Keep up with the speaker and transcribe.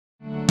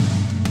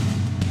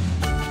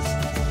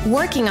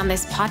Working on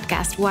this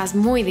podcast was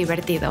muy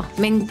divertido.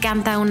 Me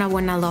encanta una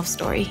buena love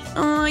story.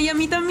 Oh, y a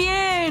mí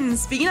también.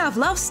 Speaking of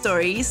love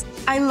stories,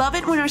 I love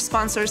it when our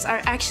sponsors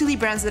are actually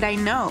brands that I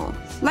know,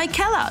 like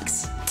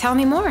Kellogg's. Tell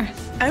me more.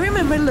 I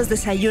remember los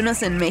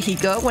desayunos in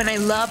Mexico when I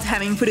loved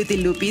having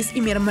Fruity Lupis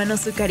y mi hermano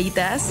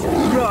Zucaritas.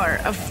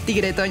 Roar of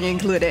Tigre Toño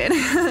included.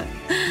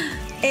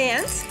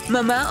 And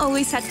Mama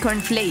always had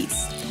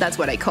cornflakes. That's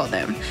what I call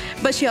them.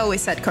 But she always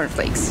said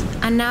cornflakes.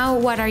 And now,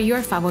 what are your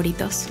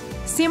favoritos?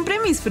 Siempre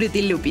mis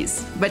Fruity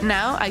Lupis, but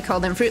now I call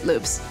them Fruit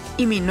Loops.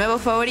 Y mi nuevo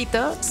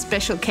favorito,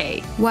 Special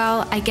K.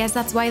 Well, I guess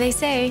that's why they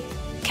say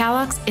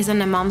Kellogg's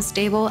isn't a mom's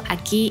stable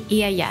aquí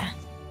y allá.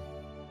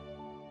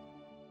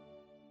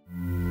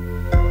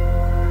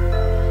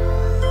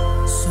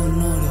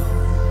 Sonoro.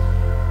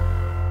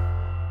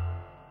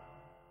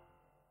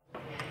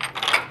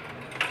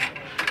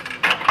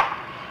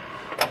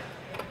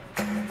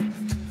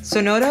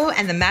 Sonoro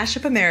and the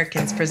Mashup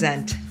Americans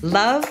present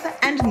Love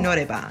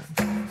Noraebang.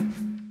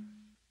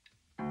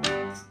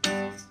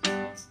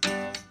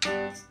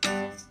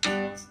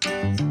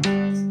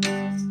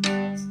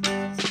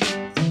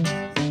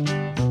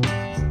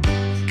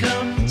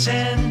 Come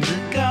tend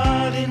the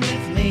garden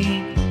with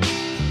me.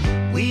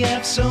 We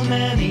have so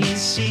many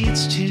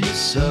seeds to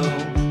sow.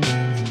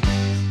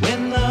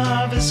 When the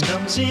harvest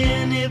comes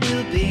in, it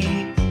will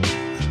be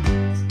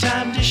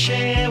time to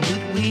share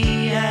what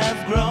we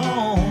have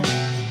grown.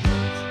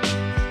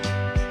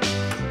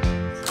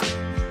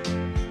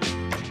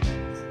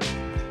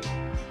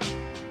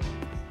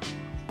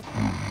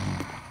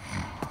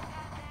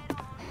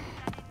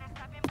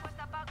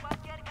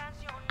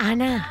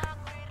 Ana.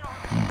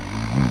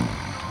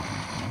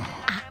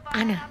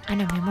 Ana,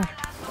 mi amor.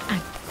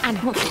 Ana.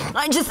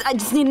 I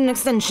just need an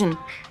extension.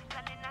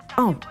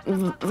 Oh,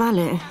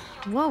 Vale.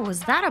 What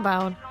was that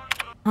about?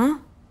 Huh?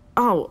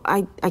 Oh,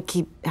 I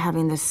keep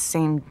having this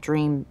same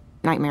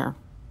nightmare.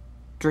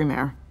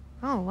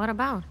 Oh, what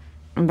about?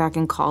 I'm back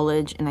in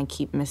college and I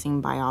keep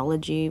missing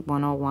biology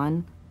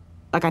 101.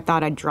 Like, I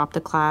thought I'd dropped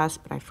a class,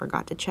 but I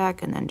forgot to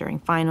check, and then during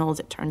finals,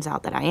 it turns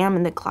out that I am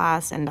in the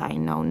class and I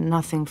know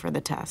nothing for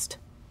the test.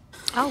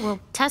 Oh, well,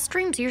 test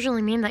dreams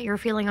usually mean that you're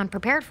feeling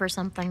unprepared for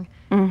something.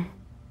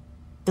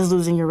 Does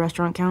losing your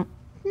restaurant count?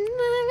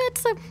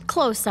 It's a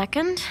close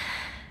second.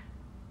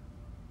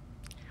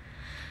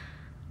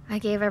 I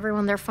gave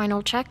everyone their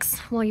final checks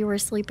while you were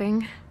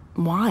sleeping.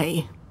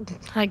 Why?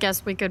 I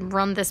guess we could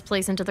run this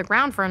place into the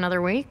ground for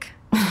another week.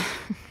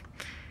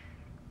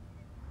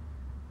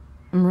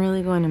 I'm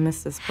really going to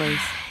miss this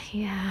place.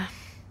 Yeah,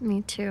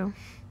 me too.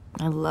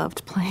 I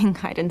loved playing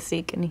hide and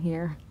seek in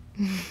here.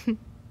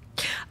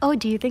 Oh,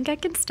 do you think I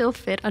can still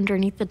fit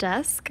underneath the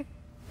desk?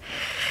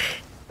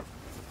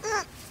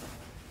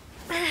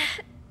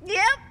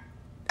 Yep,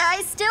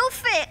 I still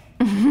fit.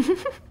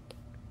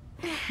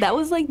 That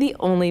was like the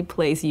only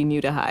place you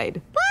knew to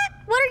hide. What?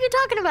 What are you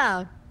talking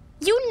about?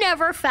 You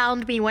never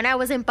found me when I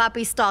was in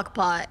Papi's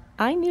stockpot.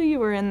 I knew you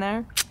were in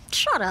there.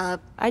 Shut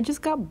up. I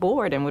just got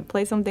bored and would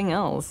play something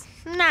else.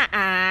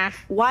 Nuh-uh.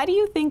 Why do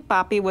you think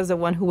Papi was the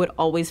one who would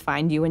always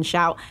find you and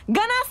shout,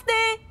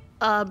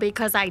 "Ganaste!"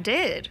 Because I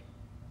did.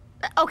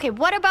 Okay,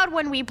 what about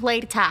when we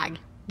played tag?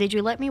 Did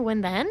you let me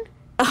win then?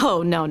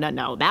 Oh, no.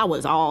 That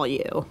was all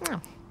you.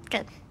 Oh,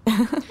 good.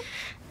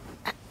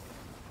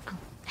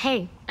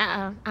 Hey,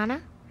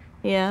 Anna?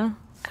 Yeah?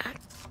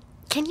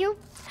 Can you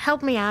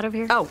help me out of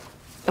here? Oh,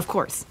 of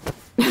course.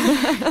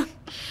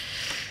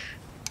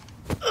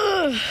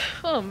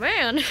 Oh,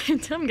 man.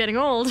 I'm getting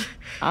old.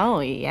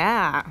 Oh,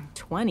 yeah.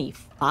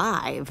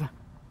 25.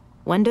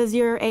 When does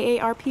your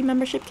AARP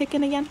membership kick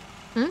in again?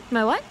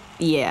 My what?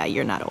 Yeah,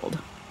 you're not old.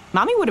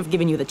 Mommy would have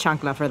given you the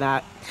chancla for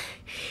that.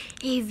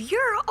 If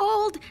you're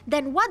old,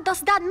 then what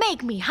does that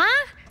make me,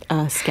 huh?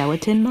 A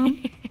skeleton,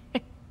 Mom?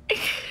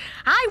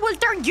 I will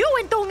turn you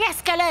into un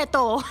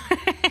esqueleto.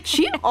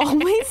 She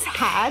always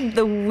had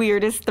the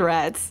weirdest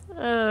threats.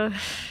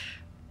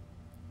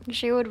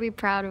 She would be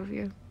proud of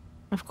you.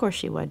 Of course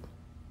she would.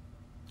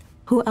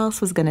 Who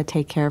else was gonna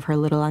take care of her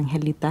little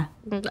Angelita?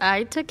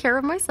 I took care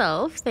of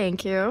myself,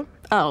 thank you.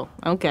 Oh,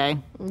 okay.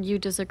 You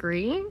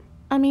disagree?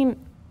 I mean,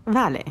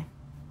 Vale,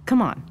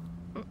 come on.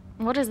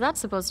 What is that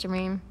supposed to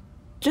mean?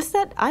 Just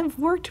that I've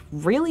worked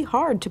really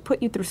hard to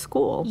put you through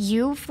school.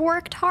 You've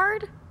worked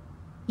hard?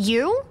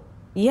 You?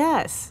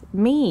 Yes,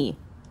 me.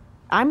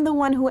 I'm the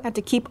one who had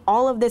to keep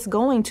all of this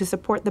going to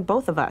support the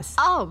both of us.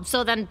 Oh,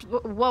 so then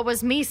what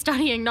was me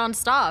studying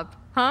nonstop?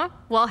 Huh?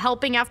 While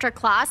helping after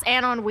class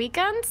and on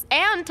weekends?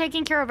 And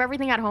taking care of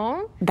everything at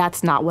home?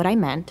 That's not what I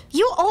meant.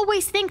 You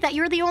always think that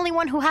you're the only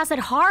one who has it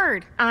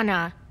hard,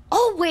 Anna.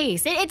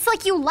 Always. It's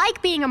like you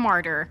like being a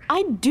martyr.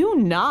 I do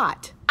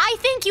not. I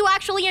think you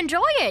actually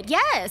enjoy it,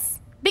 yes.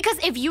 Because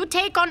if you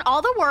take on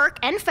all the work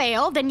and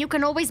fail, then you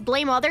can always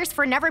blame others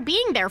for never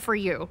being there for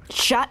you.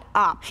 Shut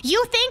up.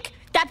 You think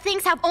that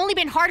things have only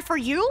been hard for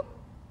you?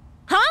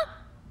 Huh?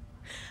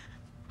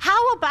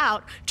 How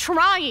about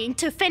trying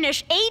to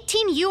finish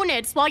 18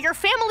 units while your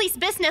family's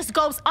business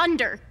goes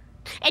under?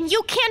 And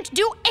you can't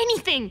do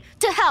anything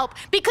to help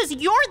because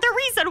you're the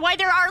reason why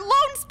there are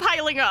loans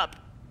piling up.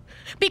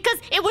 Because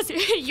it was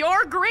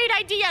your great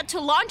idea to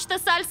launch the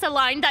salsa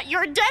line that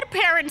your dead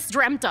parents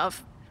dreamt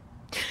of.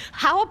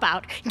 How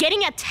about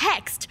getting a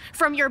text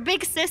from your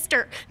big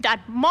sister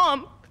that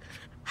mom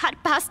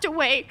had passed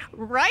away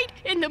right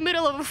in the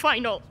middle of a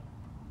final?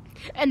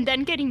 And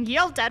then getting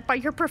yelled at by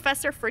your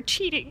professor for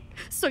cheating.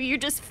 So you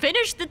just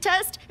finish the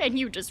test and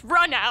you just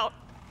run out.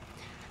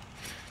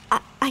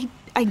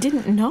 I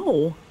didn't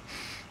know.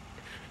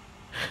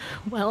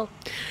 Well,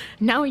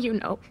 now you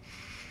know.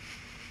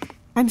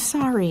 I'm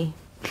sorry.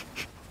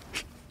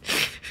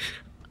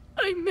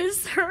 I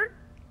miss her.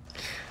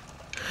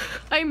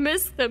 I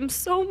miss them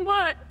so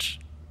much.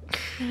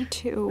 Me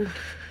too.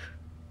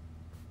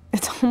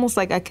 It's almost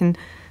like I can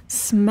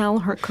smell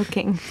her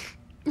cooking.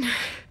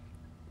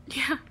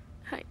 Yeah,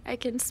 I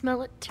can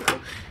smell it too.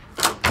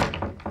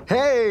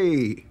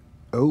 Hey!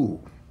 Oh,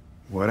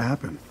 what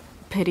happened?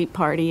 Pity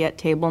party at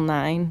table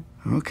 9.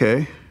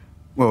 Okay.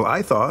 Well,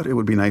 I thought it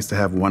would be nice to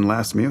have one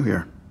last meal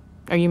here.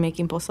 Are you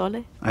making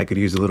pozole? I could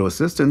use a little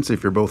assistance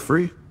if you're both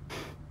free.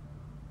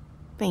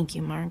 Thank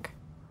you, Mark.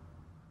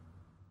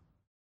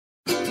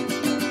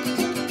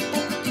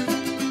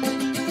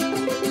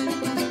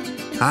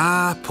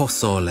 Ah,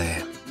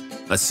 pozole.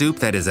 A soup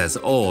that is as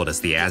old as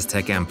the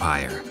Aztec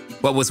Empire.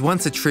 What was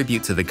once a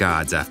tribute to the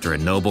gods after a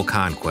noble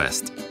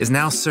conquest is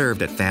now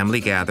served at family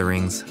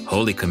gatherings,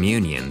 holy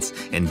communions,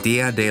 and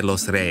Dia de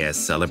los Reyes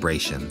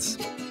celebrations.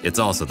 It's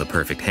also the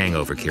perfect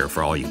hangover cure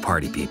for all you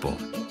party people.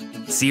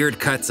 Seared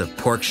cuts of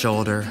pork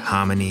shoulder,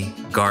 hominy,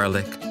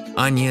 garlic,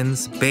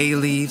 onions, bay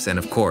leaves, and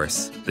of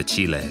course, the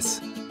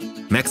chiles.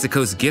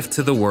 Mexico's gift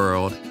to the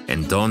world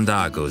and Don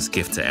Dago's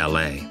gift to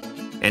LA.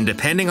 And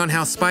depending on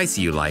how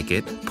spicy you like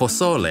it,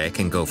 pozole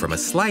can go from a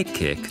slight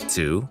kick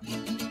to...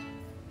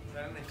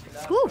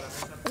 Ooh.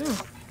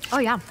 Oh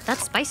yeah,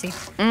 that's spicy.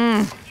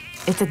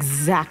 It's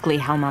exactly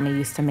how Mama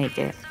used to make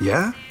it.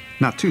 Yeah?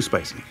 Not too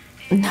spicy.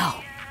 No,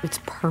 it's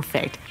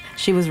perfect.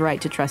 She was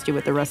right to trust you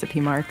with the recipe,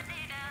 Mark.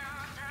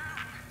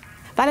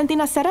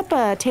 Valentina, set up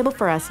a table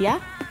for us, yeah?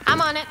 I'm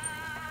on it.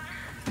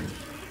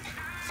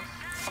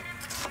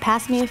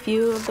 Pass me a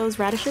few of those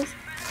radishes.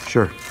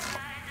 Sure.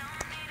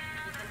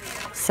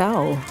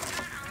 So,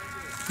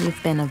 you've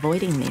been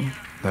avoiding me.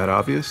 That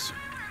obvious?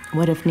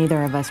 What if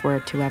neither of us were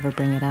to ever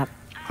bring it up?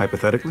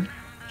 Hypothetically?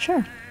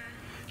 Sure.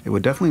 It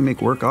would definitely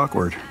make work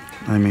awkward.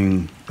 I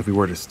mean, if we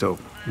were to still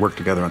work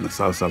together on the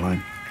salsa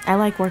line. I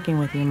like working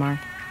with you, Mark.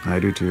 I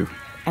do too.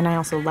 And I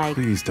also like...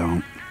 Please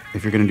don't.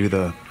 If you're gonna do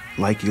the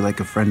like you like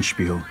a friend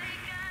spiel,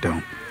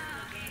 don't.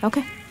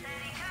 Okay.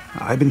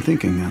 I've been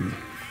thinking,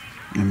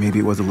 and maybe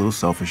it was a little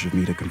selfish of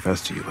me to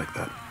confess to you like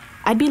that.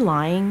 I'd be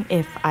lying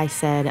if I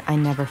said I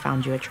never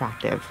found you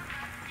attractive.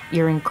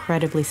 You're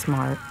incredibly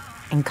smart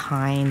and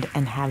kind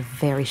and have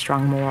very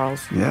strong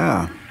morals.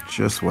 Yeah,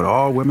 just what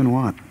all women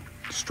want.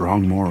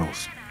 Strong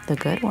morals. The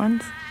good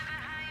ones.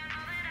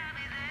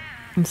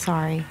 I'm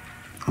sorry.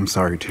 I'm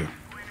sorry too.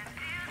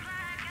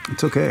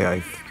 It's okay,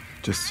 I've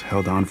just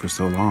held on for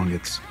so long.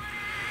 It's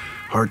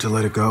hard to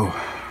let it go.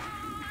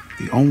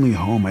 The only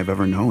home I've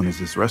ever known is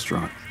this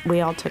restaurant.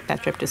 We all took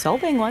that trip to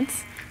Sobbing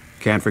once.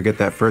 Can't forget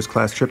that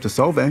first-class trip to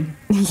Sobbing.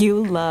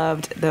 You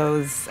loved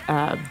those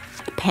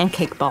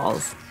pancake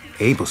balls.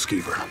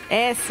 Abelskiver.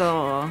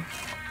 Eso.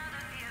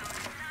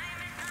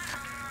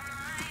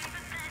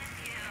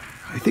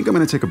 I think I'm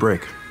gonna take a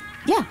break.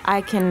 Yeah,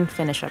 I can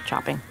finish up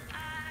chopping.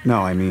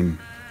 No, I mean,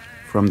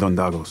 from Don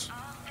Dago's.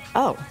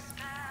 Oh.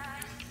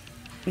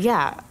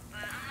 Yeah.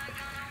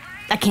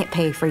 I can't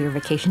pay for your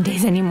vacation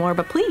days anymore,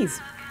 but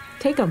please,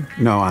 take them.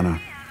 No,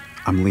 Anna,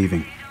 I'm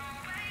leaving.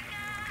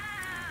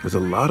 There's a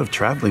lot of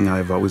traveling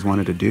I've always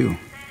wanted to do.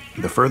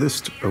 The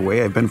furthest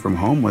away I've been from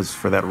home was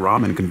for that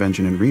ramen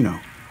convention in Reno.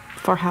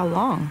 For how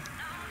long?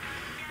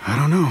 I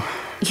don't know.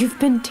 You've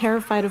been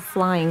terrified of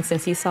flying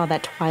since you saw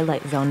that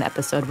Twilight Zone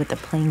episode with the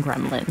plane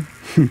gremlin.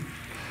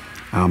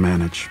 I'll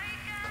manage.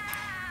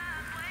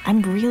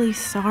 I'm really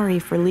sorry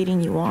for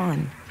leading you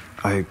on.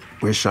 I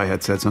wish I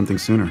had said something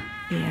sooner.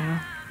 Yeah.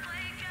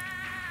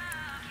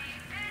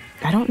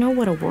 I don't know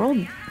what a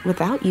world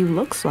without you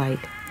looks like.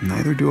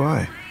 Neither do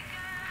I.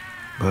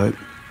 But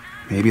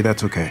maybe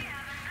that's okay.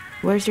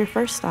 Where's your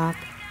first stop?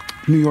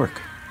 New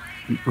York.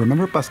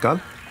 Remember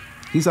Pascal?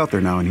 He's out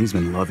there now and he's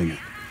been loving it.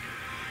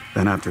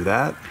 Then after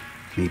that,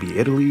 maybe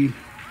Italy,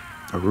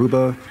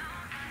 Aruba,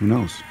 who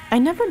knows? I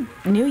never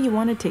knew you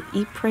wanted to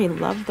eat, pray,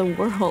 love the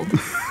world.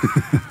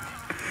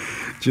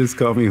 Just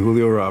call me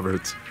Julio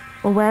Roberts.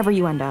 Well, wherever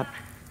you end up,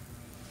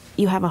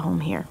 you have a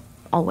home here,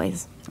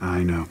 always.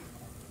 I know.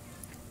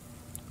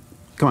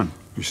 Come on,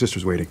 your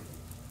sister's waiting.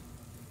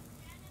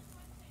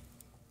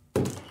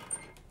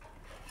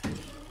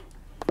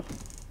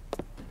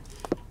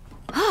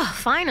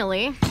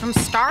 Finally, I'm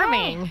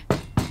starving.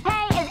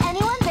 Hey, is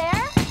anyone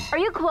there? Are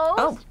you closed?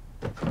 Oh.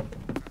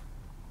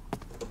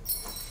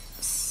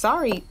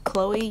 Sorry,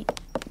 Chloe.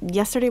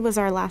 Yesterday was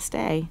our last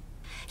day.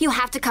 You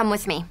have to come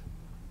with me.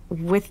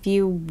 With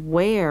you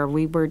where?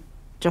 We were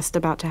just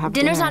about to have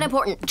dinner. Dinner's not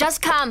important.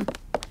 Just come.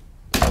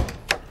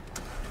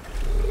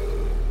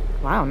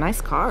 Wow, nice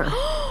car.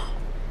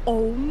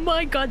 Oh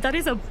my god, that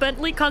is a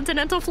Bentley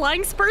Continental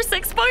Flying Spur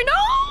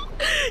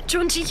 6.0!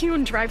 Jung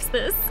Ji-hyun drives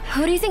this.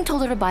 Who do you think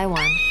told her to buy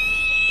one?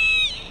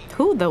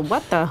 Who? The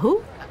what? The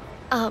who?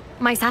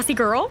 My sassy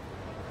girl.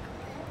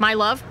 My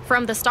love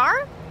from the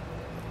star.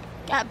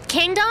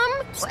 Kingdom?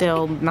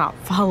 Still not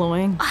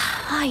following.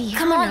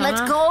 Come on,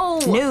 let's go.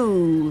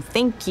 No,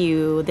 thank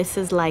you. This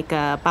is like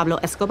a Pablo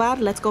Escobar,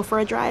 let's go for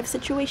a drive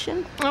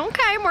situation.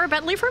 Okay, more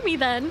Bentley for me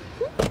then.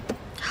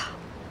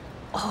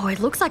 Oh, it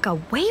looks like a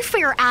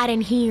Wayfair ad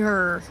in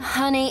here.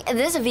 Honey,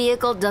 this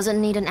vehicle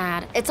doesn't need an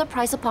ad. It's a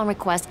price upon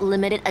request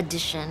limited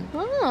edition.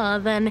 Ah,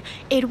 then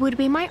it would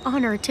be my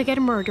honor to get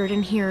murdered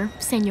in here,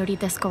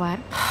 Señorita Escobar.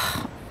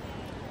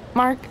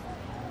 Mark,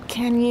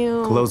 can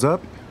you... Close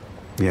up?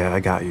 Yeah, I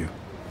got you.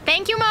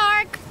 Thank you,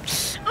 Mark.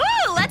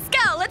 Ooh, let's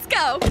go, let's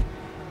go.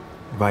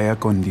 Vaya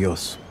con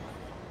Dios.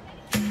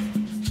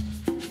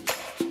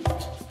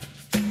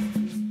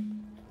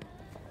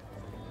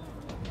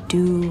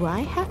 Do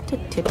I have to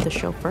tip the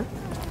chauffeur?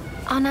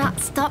 Anna,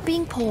 stop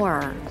being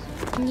poor.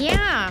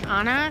 Yeah,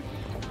 Anna.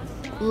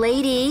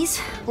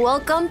 Ladies,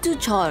 welcome to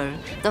Seoul,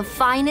 the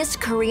finest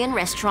Korean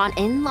restaurant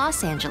in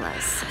Los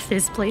Angeles.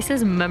 This place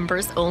is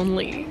members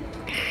only.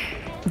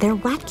 Their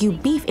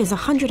Wagyu beef is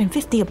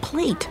 $150 a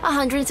plate.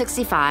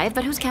 165,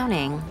 but who's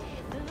counting?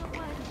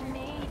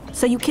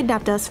 So you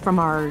kidnapped us from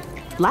our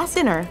last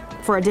dinner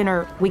for a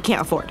dinner we can't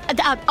afford.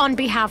 On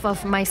behalf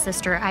of my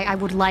sister, I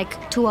would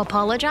like to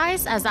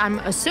apologize, as I'm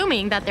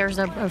assuming that there's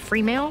a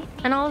free meal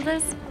in all of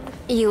this.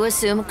 You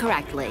assume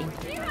correctly.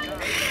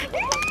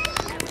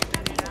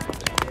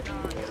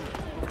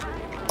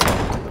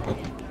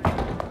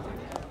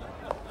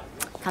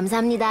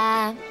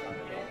 감사합니다.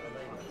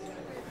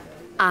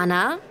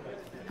 Anna,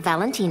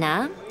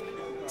 Valentina,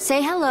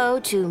 say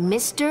hello to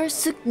Mr.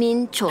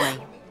 Sookmin Choi.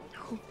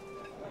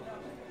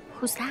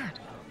 Who's that?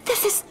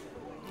 This is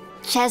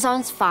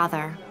Chaeson's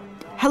father.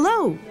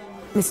 Hello,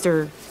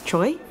 Mr.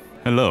 Choi.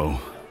 Hello.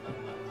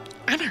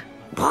 Anna.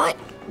 What?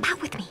 Not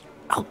with me.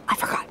 Oh, I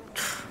forgot.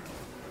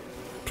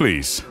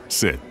 Please,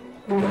 sit.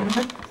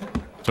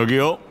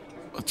 저기요,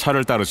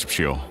 차를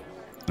따르십시오.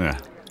 네.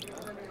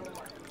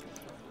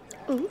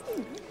 Ooh,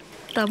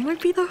 that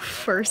might be the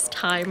first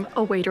time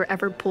a waiter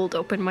ever pulled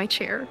open my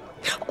chair.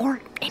 Or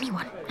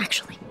anyone,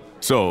 actually.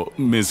 So,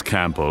 Ms.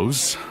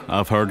 Campos,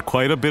 I've heard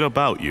quite a bit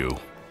about you.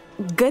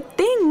 Good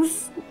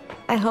things,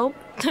 I hope.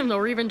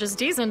 Or even just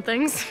decent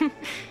things.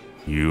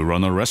 You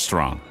run a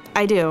restaurant.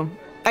 I do.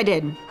 I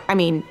did. I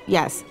mean,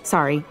 yes,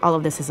 sorry. All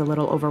of this is a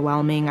little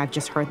overwhelming. I've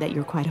just heard that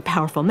you're quite a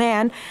powerful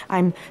man.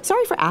 I'm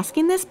sorry for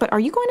asking this, but are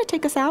you going to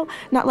take us out?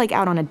 Not like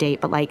out on a date,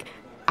 but like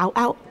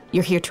out?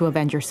 You're here to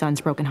avenge your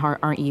son's broken heart,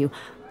 aren't you?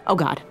 Oh,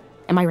 God.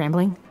 Am I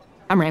rambling?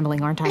 I'm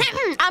rambling, aren't I?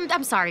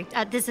 I'm sorry.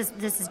 This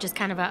is just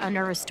kind of a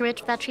nervous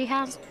twitch that she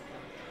has.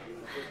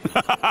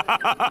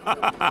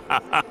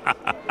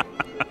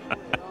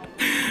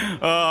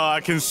 Oh, I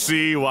can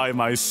see why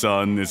my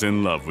son is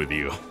in love with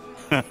you.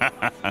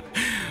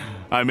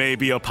 I may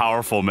be a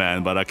powerful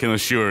man, but I can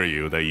assure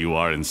you that you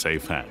are in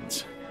safe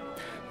hands.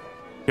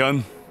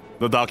 Hyun,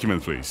 the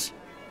document, please.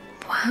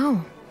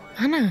 Wow,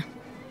 Anna.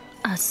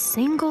 A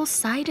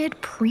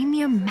single-sided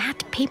premium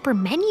matte paper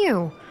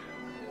menu.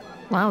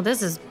 Wow,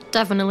 this is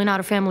definitely not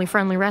a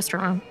family-friendly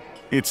restaurant.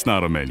 It's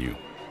not a menu.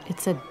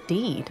 It's a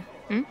deed.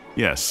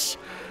 Yes,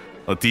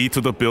 a deed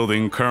to the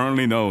building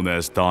currently known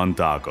as Don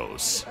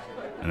Dago's.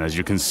 And as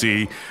you can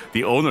see,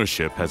 the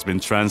ownership has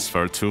been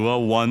transferred to a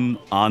one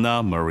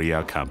Ana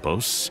Maria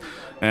Campos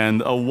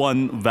and a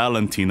one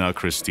Valentina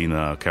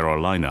Cristina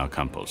Carolina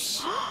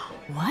Campos.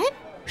 What?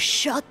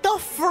 Shut the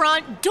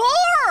front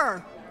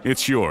door!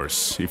 It's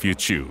yours if you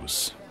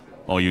choose.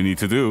 All you need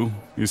to do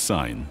is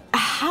sign.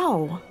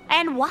 How?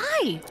 And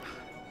why?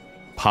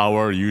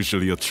 Power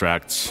usually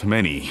attracts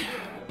many,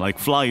 like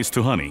flies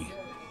to honey.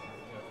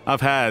 I've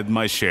had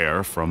my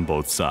share from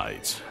both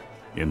sides.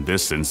 In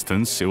this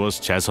instance, it was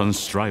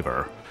Chaeson's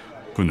driver,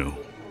 Kunu.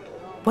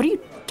 What are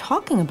you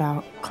talking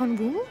about?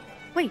 Konwoo?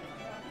 Wait,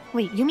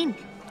 you mean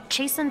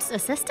Chaeson's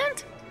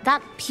assistant?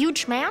 That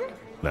huge man?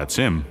 That's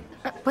him.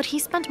 But he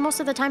spent most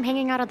of the time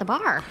hanging out at the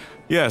bar.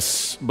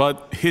 Yes,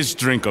 but his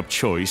drink of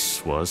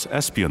choice was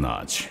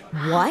espionage.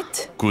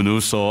 What? Kunu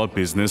saw a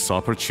business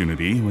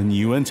opportunity when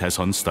you and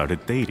Chaeson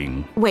started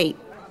dating. Wait.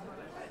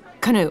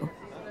 Kanu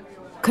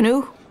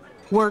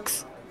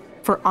works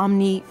for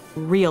Omni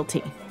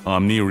Realty.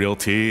 Omni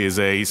Realty is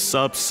a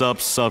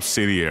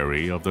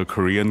subsidiary of the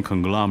Korean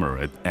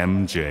conglomerate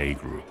MJ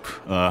Group,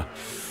 a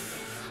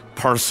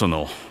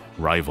personal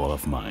rival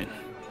of mine.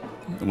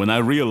 When I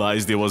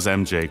realized it was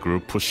MJ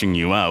Group pushing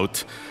you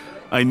out,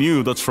 I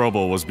knew the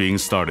trouble was being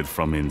started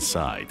from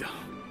inside,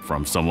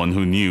 from someone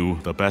who knew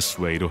the best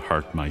way to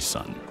hurt my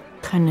son.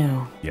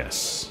 Kanu.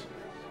 Yes,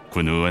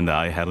 Kunu and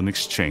I had an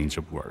exchange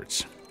of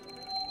words.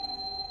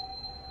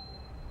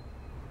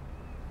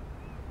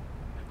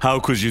 How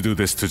could you do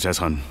this to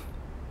Chaeson?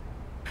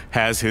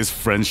 Has his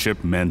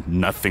friendship meant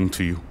nothing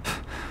to you?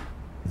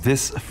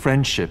 This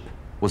friendship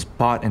was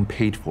bought and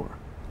paid for.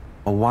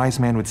 A wise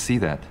man would see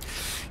that.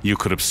 You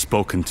could have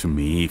spoken to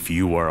me if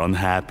you were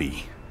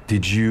unhappy.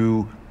 Did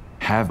you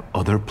have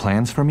other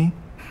plans for me?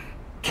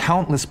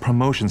 Countless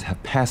promotions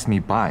have passed me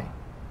by.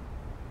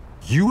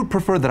 You would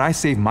prefer that I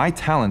save my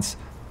talents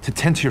to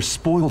tend to your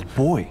spoiled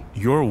boy.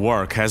 Your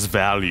work has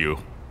value.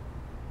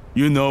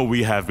 You know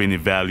we have been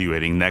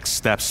evaluating next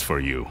steps for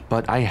you.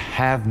 But I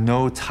have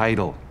no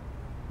title,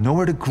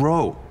 nowhere to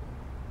grow.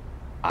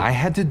 I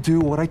had to do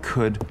what I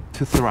could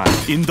to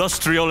thrive.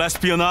 Industrial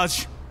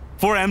espionage?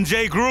 For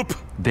MJ Group?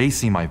 They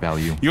see my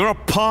value. You're a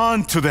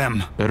pawn to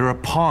them. Better a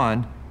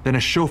pawn than a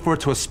chauffeur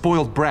to a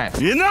spoiled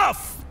brat.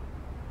 Enough!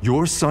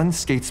 Your son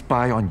skates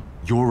by on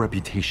your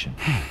reputation.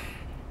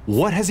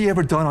 What has he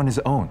ever done on his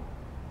own?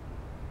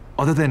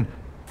 Other than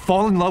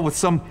fall in love with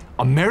some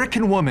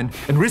American woman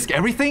and risk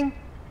everything?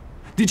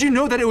 Did you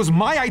know that it was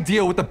my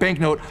idea with the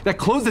banknote that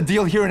closed the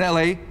deal here in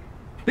LA?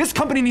 This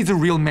company needs a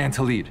real man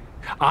to lead.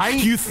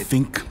 You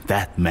think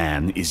that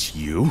man is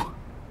you?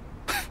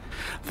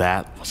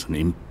 That was an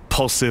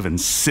impulsive and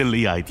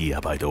silly idea,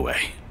 by the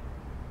way.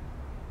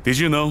 Did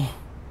you know?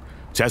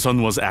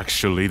 Jason was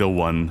actually the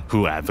one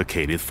who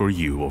advocated for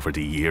you over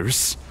the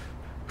years.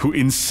 Who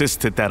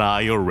insisted that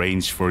I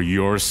arrange for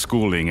your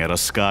schooling at a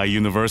Sky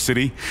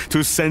University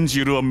to send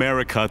you to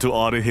America to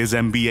audit his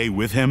MBA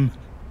with him.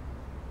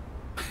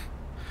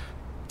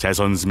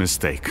 Jason's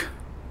mistake,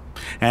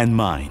 and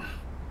mine,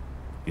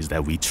 is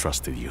that we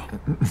trusted you.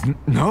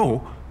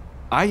 No,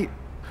 I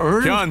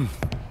earned... Hyun,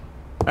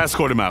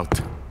 escort him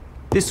out.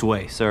 This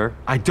way, sir.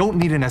 I don't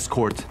need an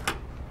escort.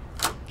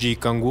 Ji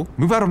Kang-woo.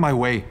 Move out of my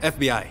way.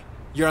 FBI,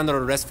 you're under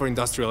arrest for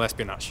industrial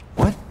espionage.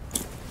 What?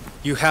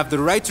 You have the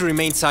right to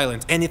remain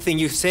silent. Anything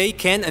you say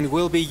can and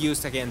will be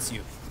used against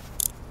you.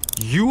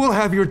 You will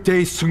have your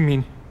day,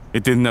 Sookmin.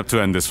 It didn't have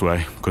to end this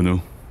way,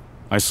 Kunu.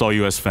 I saw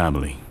you as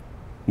family.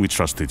 We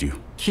trusted you.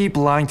 Keep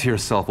lying to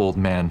yourself, old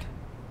man.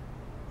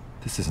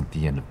 This isn't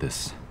the end of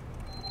this.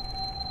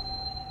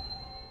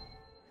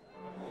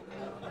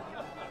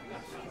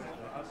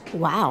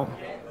 Wow.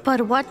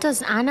 But what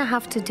does Anna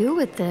have to do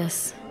with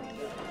this?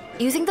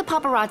 Using the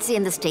paparazzi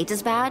in the States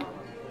is bad?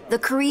 The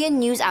Korean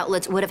news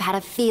outlets would have had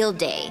a field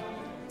day.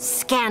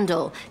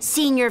 Scandal.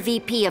 Senior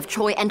VP of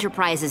Choi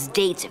Enterprises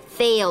dates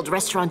failed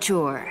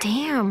restaurateur.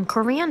 Damn,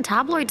 Korean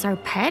tabloids are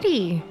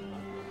petty.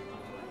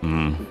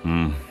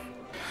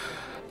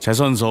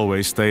 Jaeson's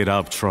always stayed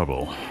out of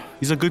trouble.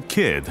 He's a good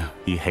kid.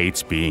 He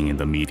hates being in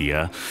the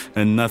media,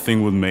 and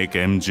nothing would make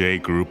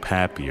MJ Group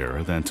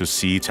happier than to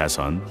see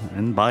Jaeson,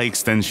 and by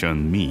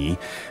extension me,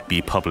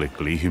 be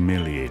publicly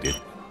humiliated.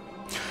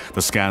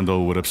 The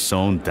scandal would have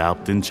sown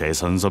doubt in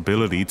Jaeson's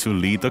ability to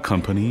lead the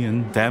company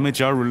and damage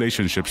our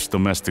relationships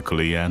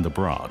domestically and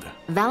abroad.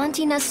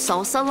 Valentina's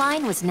salsa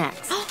line was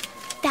next.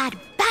 That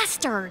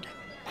bastard!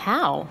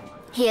 How?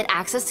 He had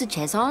access to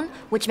Jaeson,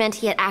 which meant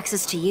he had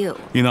access to you.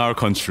 In our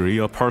country,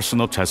 a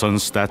person of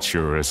Jaeson's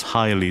stature is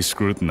highly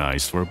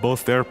scrutinized for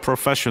both their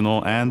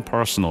professional and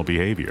personal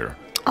behavior.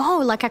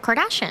 Oh, like a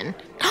Kardashian.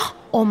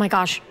 Oh my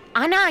gosh.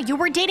 Anna, you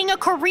were dating a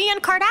Korean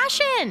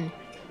Kardashian!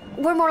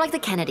 We're more like the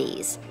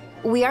Kennedys.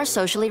 We are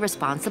socially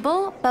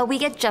responsible, but we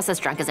get just as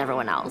drunk as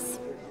everyone else.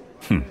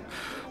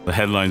 The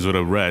headlines would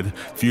have read,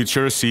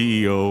 Future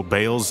CEO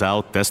bails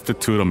out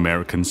destitute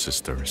American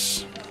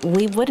sisters.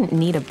 We wouldn't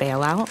need a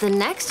bailout. The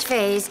next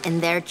phase in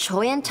their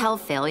Choi and Tell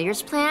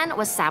failures plan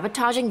was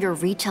sabotaging your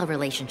retail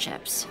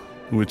relationships.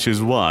 Which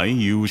is why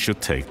you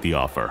should take the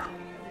offer.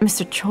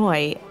 Mr.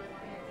 Choi,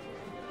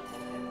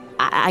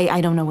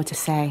 I don't know what to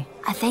say.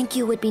 A thank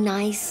you would be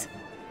nice.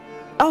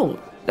 Oh,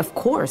 of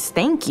course,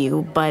 thank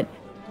you, but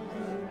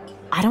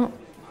I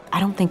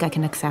don't think I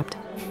can accept.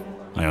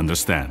 I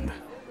understand.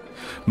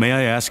 May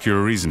I ask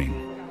your reasoning?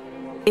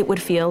 It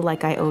would feel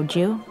like I owed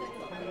you.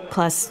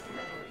 Plus,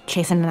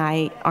 Jason and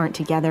I aren't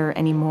together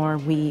anymore.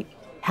 We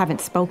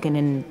haven't spoken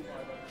and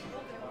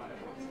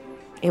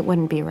it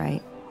wouldn't be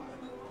right.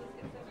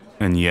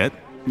 And yet,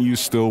 you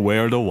still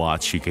wear the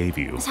watch she gave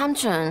you.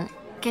 Samchun,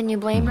 can you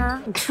blame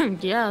her?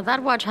 Yeah,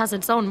 that watch has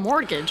its own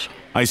mortgage.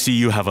 I see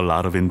you have a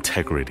lot of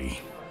integrity.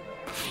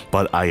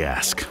 But I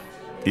ask,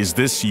 is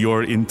this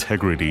your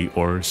integrity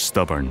or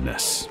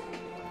stubbornness?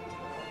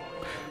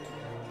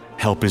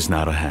 Help is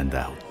not a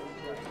handout.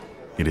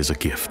 It is a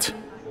gift.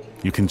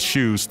 You can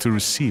choose to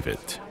receive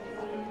it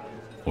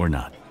or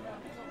not.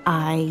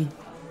 I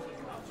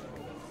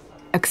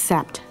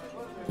accept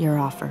your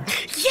offer.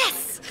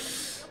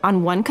 Yes!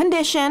 On one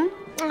condition.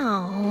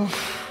 Oh.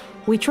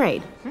 We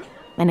trade.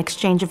 An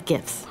exchange of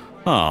gifts.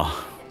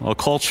 Ah, a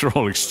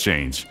cultural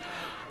exchange.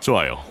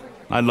 좋아요.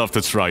 I'd love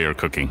to try your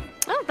cooking.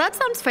 Oh, that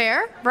sounds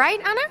fair, right,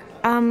 Anna?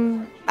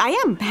 I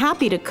am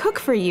happy to cook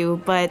for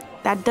you, but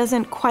that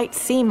doesn't quite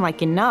seem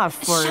like enough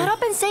for... Shut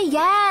up and say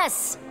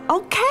yes!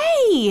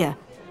 Okay!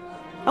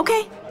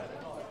 Okay.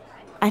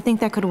 I think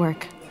that could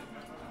work.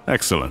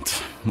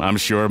 Excellent. I'm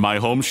sure my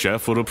home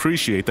chef would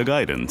appreciate the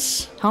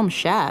guidance. Home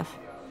chef?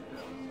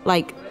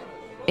 Like,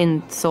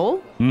 in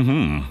Seoul?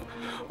 Mm-hmm.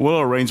 We'll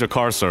arrange a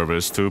car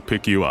service to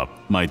pick you up.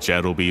 My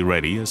jet will be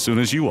ready as soon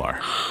as you are.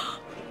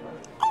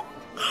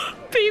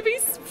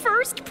 Baby's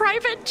first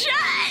private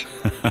jet!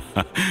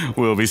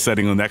 We'll be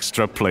setting an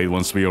extra plate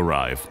once we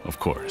arrive, of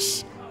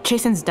course.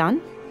 Jason's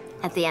done?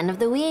 At the end of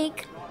the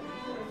week.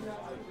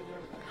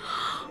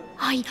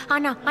 Ay,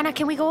 Ana,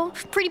 can we go?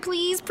 Pretty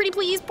please,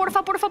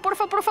 porfa, porfa,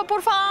 porfa, porfa,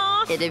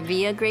 porfa. It'd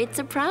be a great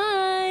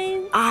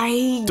surprise.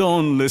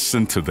 Don't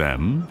listen to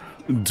them.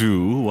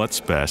 Do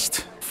what's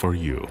best for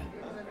you.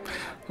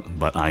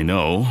 But I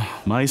know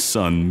my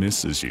son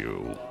misses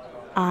you.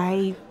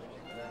 I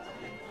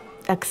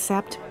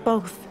accept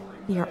both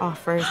your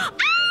offers.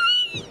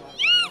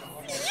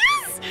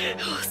 Yes!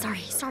 Oh,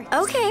 sorry.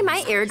 Okay,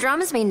 my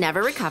eardrums may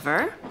never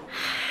recover.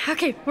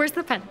 Okay, where's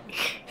the pen?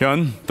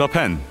 Hyun, the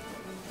pen.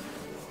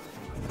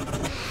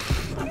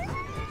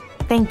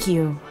 Thank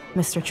you,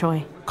 Mr.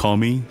 Choi. Call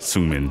me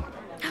Sookmin.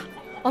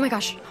 Oh my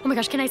gosh,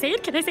 can I say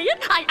it?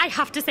 I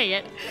have to say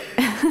it.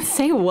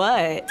 Say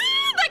what?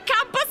 The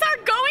Campos are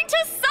going to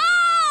Seoul!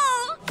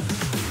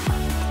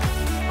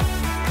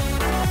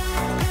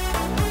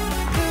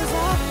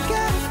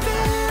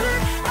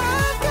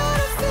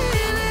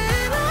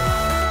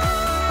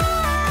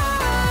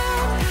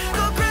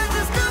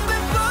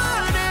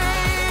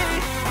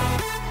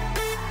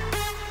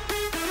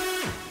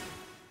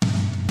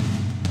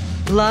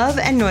 Love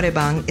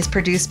Noraebang is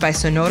produced by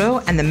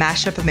Sonoro and the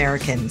Mashup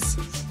Americans.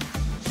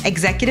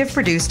 Executive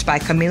produced by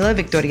Camila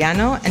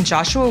Victoriano and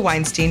Joshua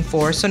Weinstein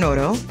for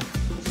Sonoro,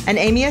 and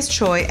Amy S.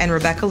 Choi and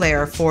Rebecca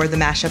Lehrer for the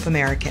Mashup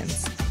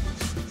Americans.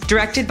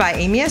 Directed by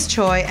Amy S.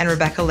 Choi and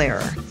Rebecca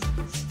Lehrer.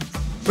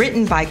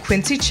 Written by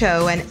Quincy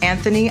Cho and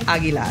Anthony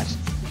Aguilar.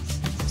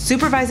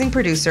 Supervising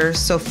producer,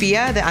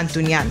 Sofia de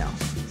Antuniano.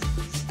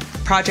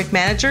 Project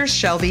manager,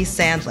 Shelby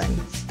Sandlin.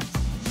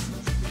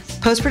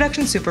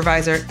 Post-production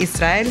supervisor,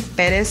 Israel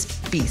Perez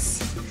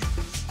Piz.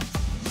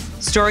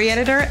 Story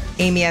editor,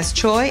 Amy S.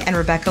 Choi and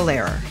Rebecca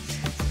Lehrer.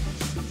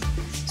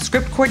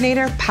 Script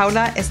coordinator,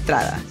 Paula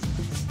Estrada.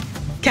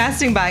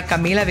 Casting by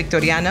Camila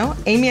Victoriano,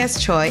 Amy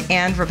S. Choi,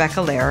 and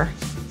Rebecca Lehrer.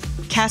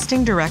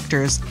 Casting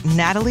directors,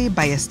 Natalie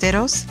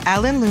Ballesteros,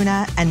 Alan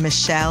Luna, and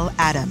Michelle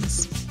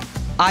Adams.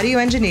 Audio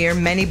engineer,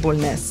 Manny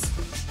Bulnes.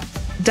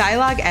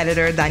 Dialogue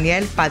editor,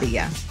 Daniel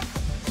Padilla.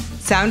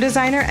 Sound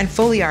designer and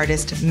Foley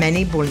artist,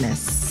 Manny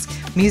Bulnes.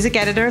 Music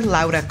editor,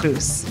 Laura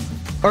Cruz.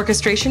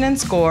 Orchestration and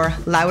score,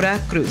 Laura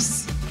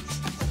Cruz.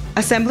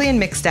 Assembly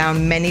and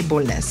mixdown, Manny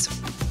Bulnes.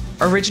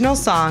 Original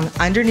song,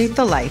 Underneath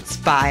the Lights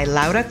by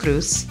Laura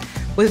Cruz,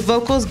 with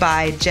vocals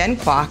by Jen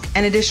Kwok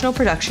and additional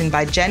production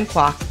by Jen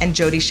Kwok and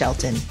Jody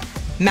Shelton.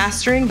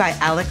 Mastering by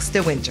Alex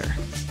De Winter.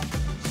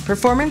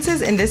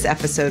 Performances in this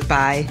episode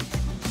by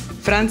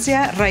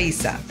Francia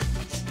Raiza,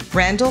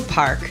 Randall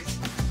Park,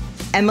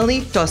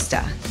 Emily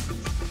Tosta,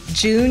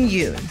 June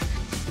Yoon,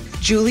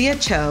 Julia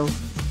Cho,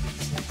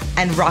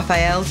 and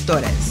Rafael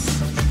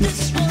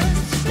Torres.